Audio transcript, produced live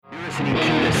listening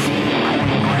to the Scene Point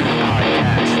Blank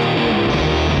podcast.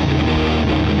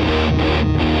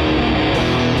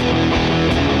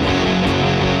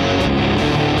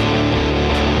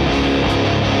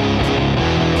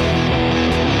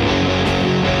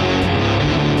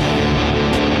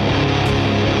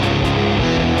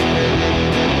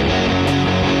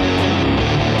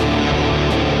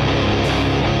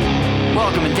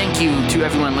 Welcome and thank you to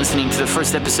everyone listening to the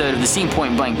first episode of the Scene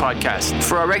Point Blank podcast.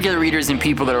 For our regular readers and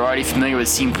people that are already familiar with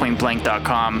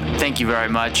scenepointblank.com, thank you very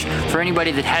much. For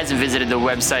anybody that hasn't visited the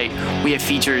website, we have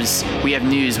features, we have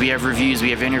news, we have reviews, we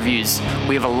have interviews.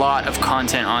 We have a lot of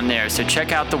content on there, so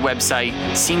check out the website,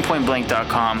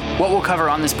 scenepointblank.com. What we'll cover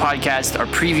on this podcast are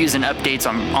previews and updates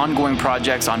on ongoing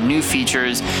projects, on new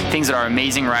features, things that our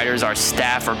amazing writers, our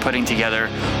staff are putting together.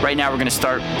 Right now we're going to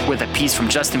start with a piece from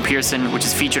Justin Pearson, which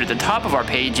is featured at the top of our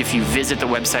page if you visit the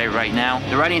website right now.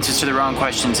 The right answers to the wrong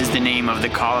questions is the name of the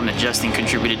column that Justin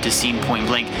contributed to Scene Point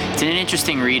Blank. It's an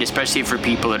interesting read, especially for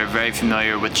people that are very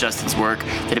familiar with Justin's work,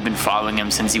 that have been following him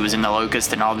since he was in The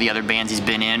Locust and all the other bands he's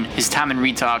been in, his time in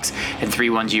Retox and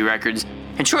 31G Records.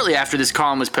 And shortly after this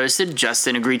column was posted,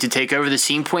 Justin agreed to take over the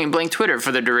Scene Point Blank Twitter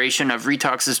for the duration of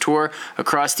Retox's tour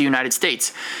across the United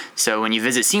States. So when you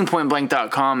visit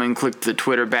scenepointblank.com and click the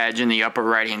Twitter badge in the upper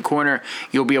right-hand corner,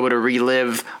 you'll be able to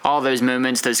relive all those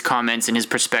moments, those comments, and his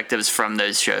perspectives from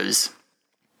those shows.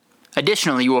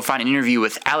 Additionally, you will find an interview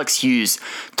with Alex Hughes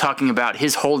talking about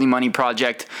his Holy Money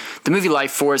project, the movie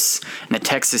Life Force, and the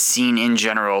Texas scene in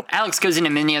general. Alex goes into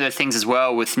many other things as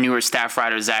well with newer staff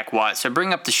writer Zach Watt, so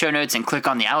bring up the show notes and click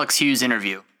on the Alex Hughes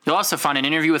interview. You'll also find an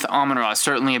interview with Amon-Ra,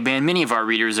 certainly a band many of our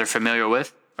readers are familiar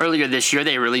with. Earlier this year,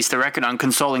 they released a record on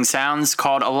Consoling Sounds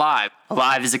called Alive.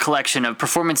 Alive is a collection of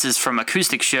performances from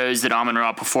acoustic shows that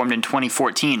Amon-Ra performed in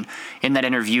 2014. In that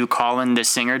interview, Colin, the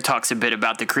singer, talks a bit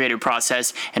about the creative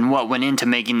process and what went into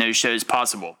making those shows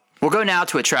possible. We'll go now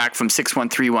to a track from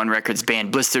 6131 Records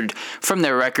band Blistered. From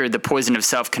their record, The Poison of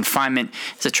Self-Confinement,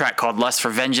 is a track called Lust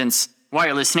for Vengeance. While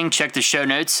you're listening, check the show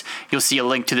notes. You'll see a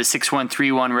link to the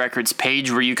 6131 Records page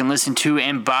where you can listen to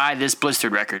and buy this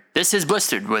Blistered record. This is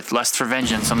Blistered with Lust for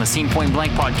Vengeance on the Scene Point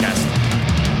Blank podcast.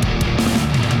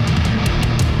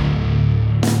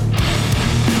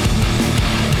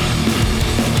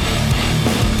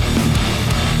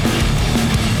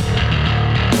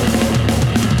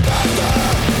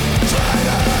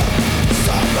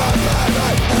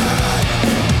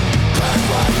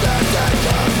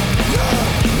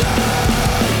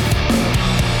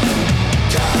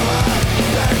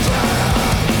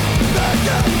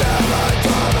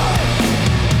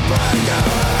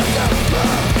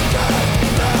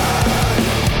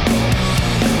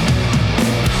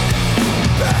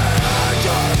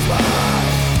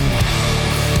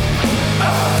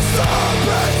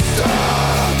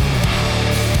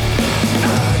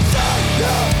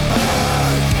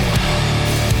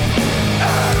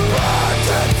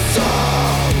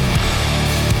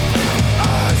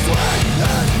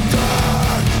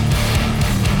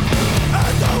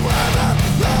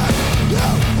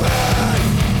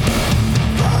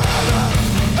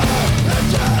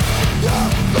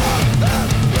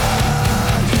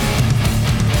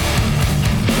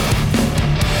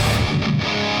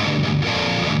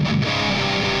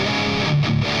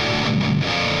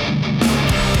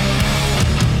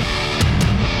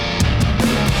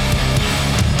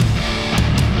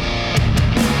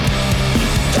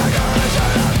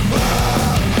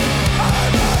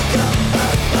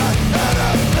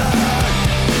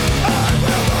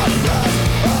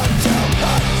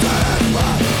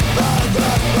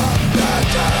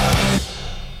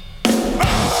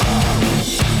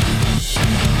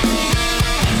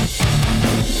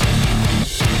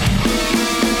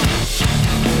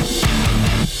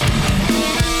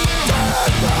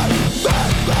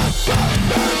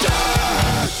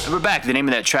 The name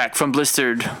of that track from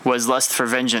Blistered was Lust for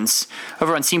Vengeance.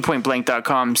 Over on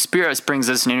scenepointblank.com, Spiros brings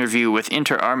us an interview with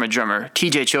Inter Arma drummer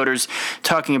TJ Childers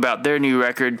talking about their new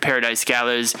record, Paradise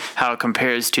Gallows, how it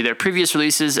compares to their previous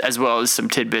releases, as well as some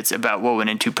tidbits about what went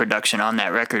into production on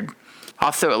that record.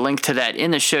 I'll throw a link to that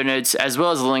in the show notes, as well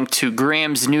as a link to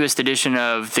Graham's newest edition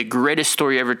of The Greatest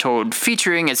Story Ever Told,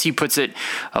 featuring, as he puts it,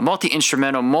 a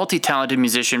multi-instrumental, multi-talented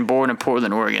musician born in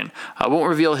Portland, Oregon. I won't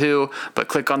reveal who, but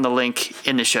click on the link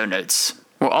in the show notes.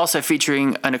 We're also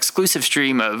featuring an exclusive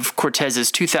stream of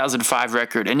Cortez's 2005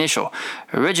 record, Initial.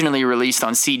 Originally released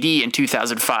on CD in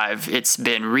 2005, it's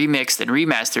been remixed and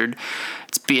remastered.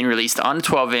 It's being released on a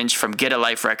 12-inch from Get a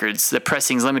Life Records. The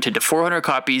pressing's limited to 400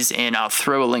 copies, and I'll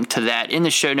throw a link to that in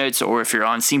the show notes, or if you're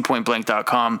on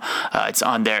scenepointblank.com, it's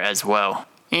on there as well.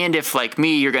 And if, like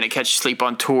me, you're going to catch Sleep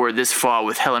on tour this fall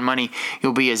with Hell and Money,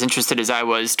 you'll be as interested as I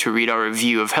was to read our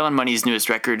review of Hell and Money's newest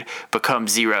record, Become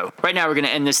Zero. Right now, we're going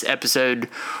to end this episode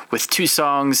with 2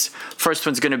 songs. First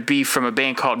one's going to be from a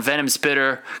band called Venom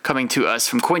Spitter, coming to us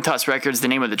from Cointoss Records, the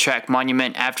name of the track,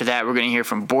 Monument. After that, we're going to hear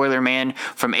from Boiler Man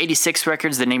from 86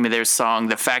 Records, the name of their song,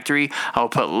 The Factory. I'll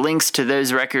put links to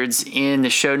those records in the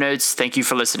show notes. Thank you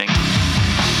for listening.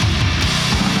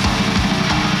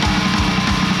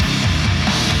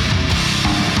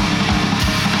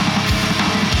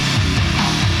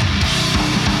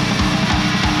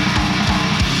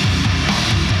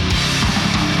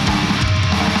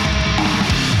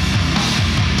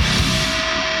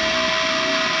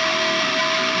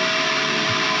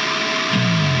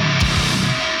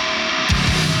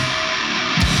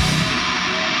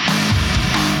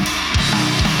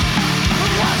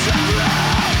 What's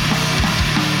the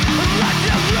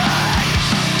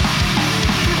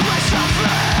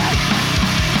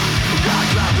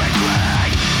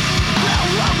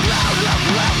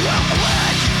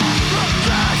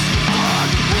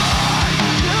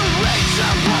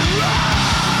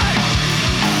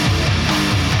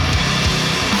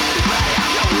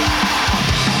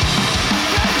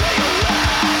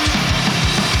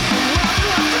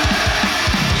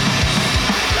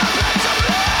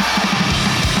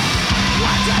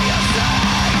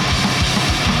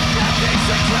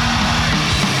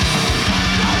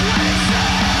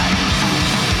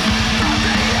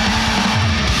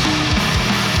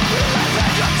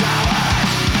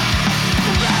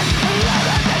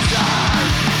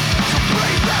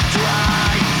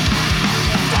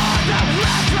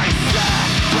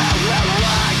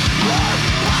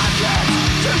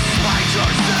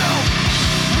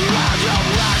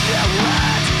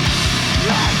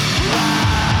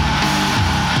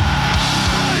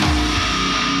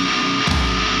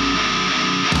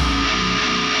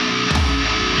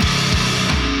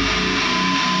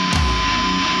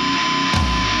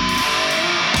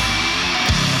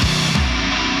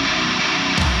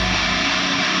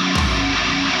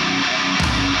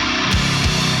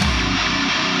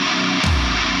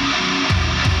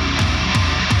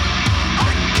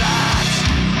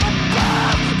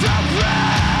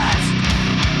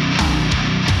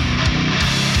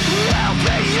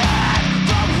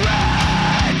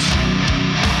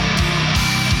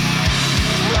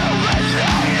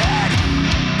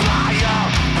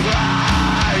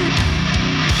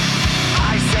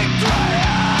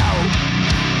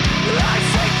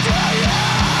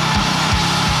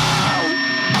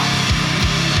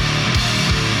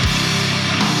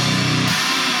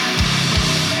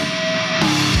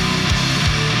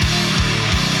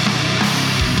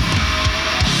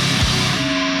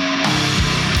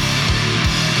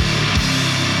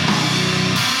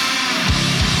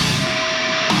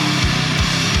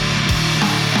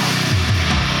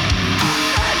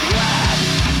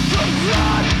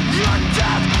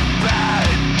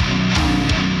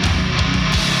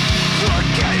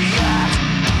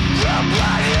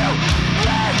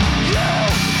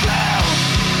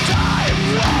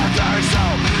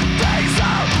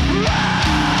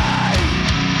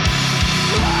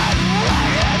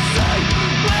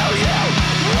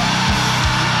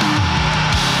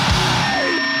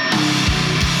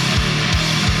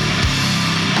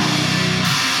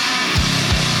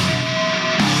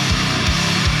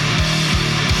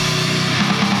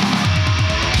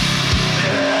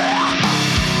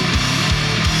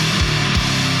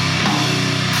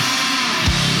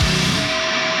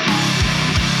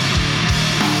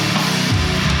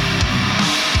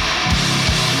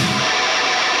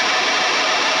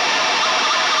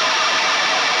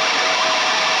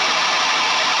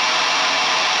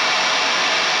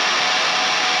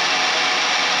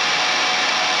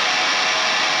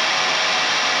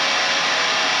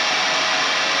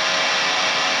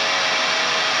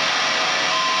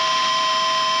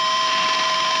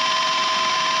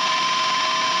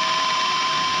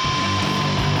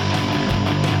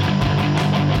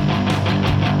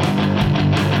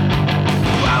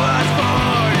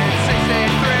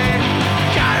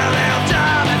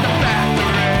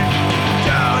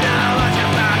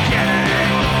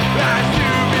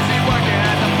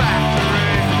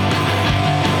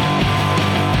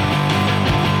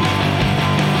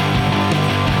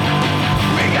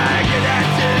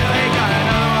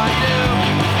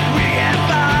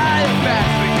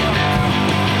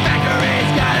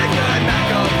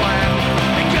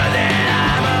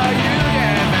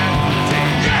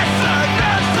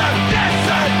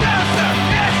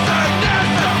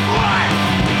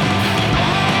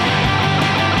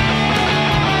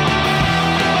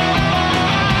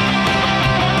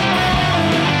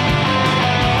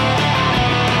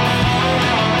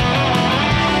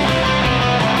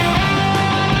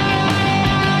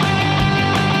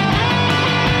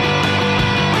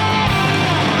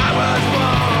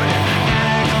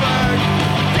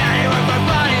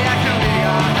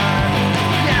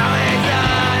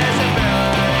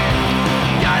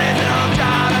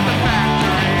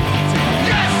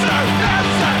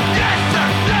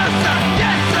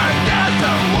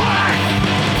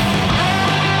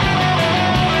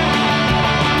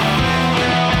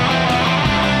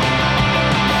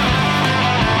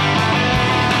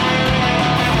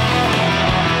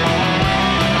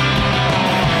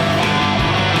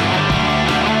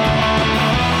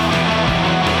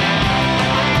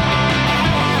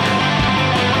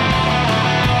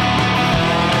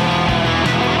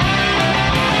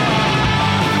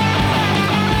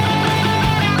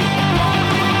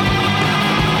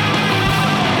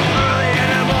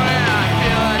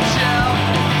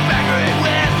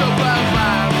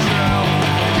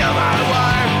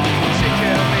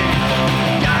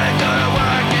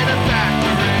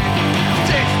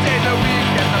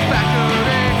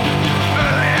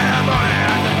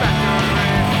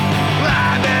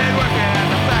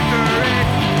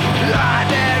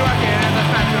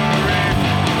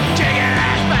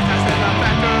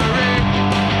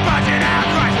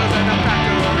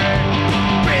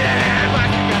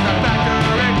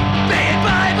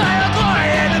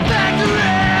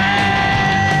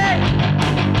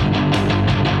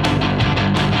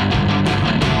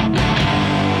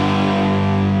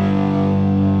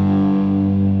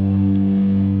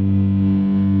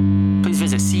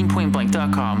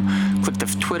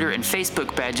Twitter, and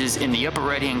Facebook badges in the upper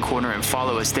right-hand corner and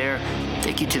follow us there.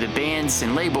 Thank you to the bands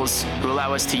and labels who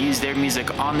allow us to use their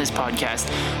music on this podcast.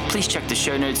 Please check the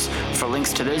show notes for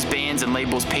links to those bands and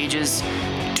labels pages,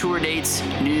 tour dates,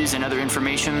 news, and other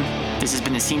information. This has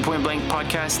been the Scene Point Blank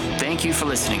podcast. Thank you for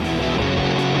listening.